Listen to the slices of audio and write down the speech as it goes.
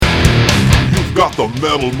got the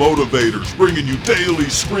Metal Motivators bringing you daily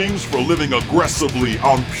screams for living aggressively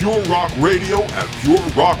on Pure Rock Radio at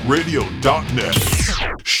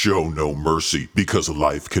purerockradio.net. Show no mercy because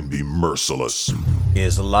life can be merciless.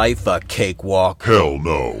 Is life a cakewalk? Hell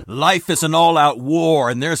no. Life is an all-out war,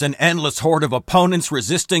 and there's an endless horde of opponents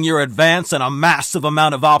resisting your advance and a massive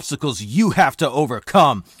amount of obstacles you have to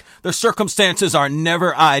overcome. The circumstances are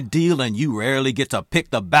never ideal, and you rarely get to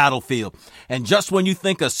pick the battlefield. And just when you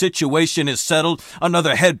think a situation is settled,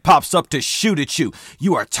 another head pops up to shoot at you.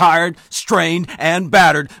 You are tired, strained, and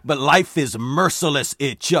battered, but life is merciless.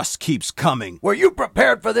 It just keeps coming. Were you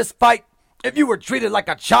prepared for this fight? If you were treated like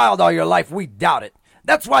a child all your life, we doubt it.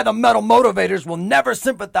 That's why the Metal Motivators will never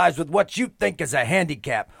sympathize with what you think is a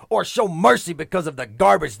handicap or show mercy because of the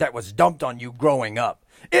garbage that was dumped on you growing up.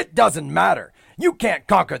 It doesn't matter. You can't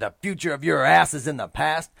conquer the future of your asses in the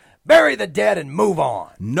past. Bury the dead and move on.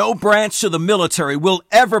 No branch of the military will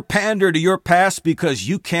ever pander to your past because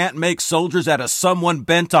you can't make soldiers out of someone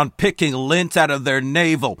bent on picking lint out of their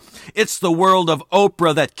navel. It's the world of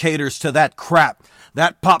Oprah that caters to that crap.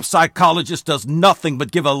 That pop psychologist does nothing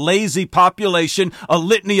but give a lazy population a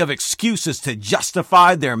litany of excuses to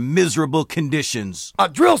justify their miserable conditions. A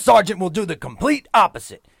drill sergeant will do the complete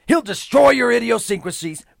opposite. He'll destroy your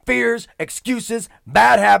idiosyncrasies, fears, excuses,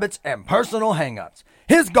 bad habits, and personal hang-ups.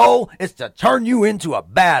 His goal is to turn you into a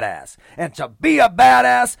badass. And to be a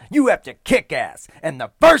badass, you have to kick ass. And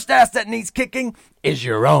the first ass that needs kicking is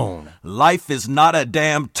your own. Life is not a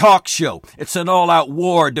damn talk show. It's an all-out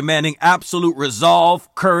war demanding absolute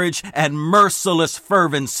resolve, courage, and merciless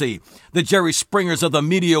fervency. The Jerry Springers of the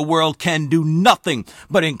media world can do nothing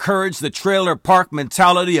but encourage the trailer park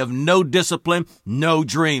mentality of no discipline, no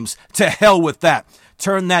dreams. To hell with that.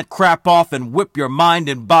 Turn that crap off and whip your mind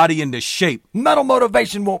and body into shape. Metal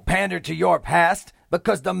Motivation won't pander to your past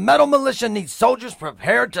because the Metal Militia needs soldiers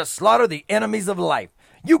prepared to slaughter the enemies of life.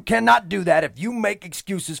 You cannot do that if you make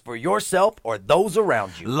excuses for yourself or those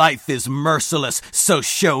around you. Life is merciless, so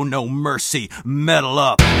show no mercy. Metal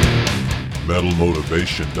up.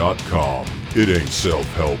 MetalMotivation.com. It ain't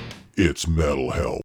self-help, it's metal help.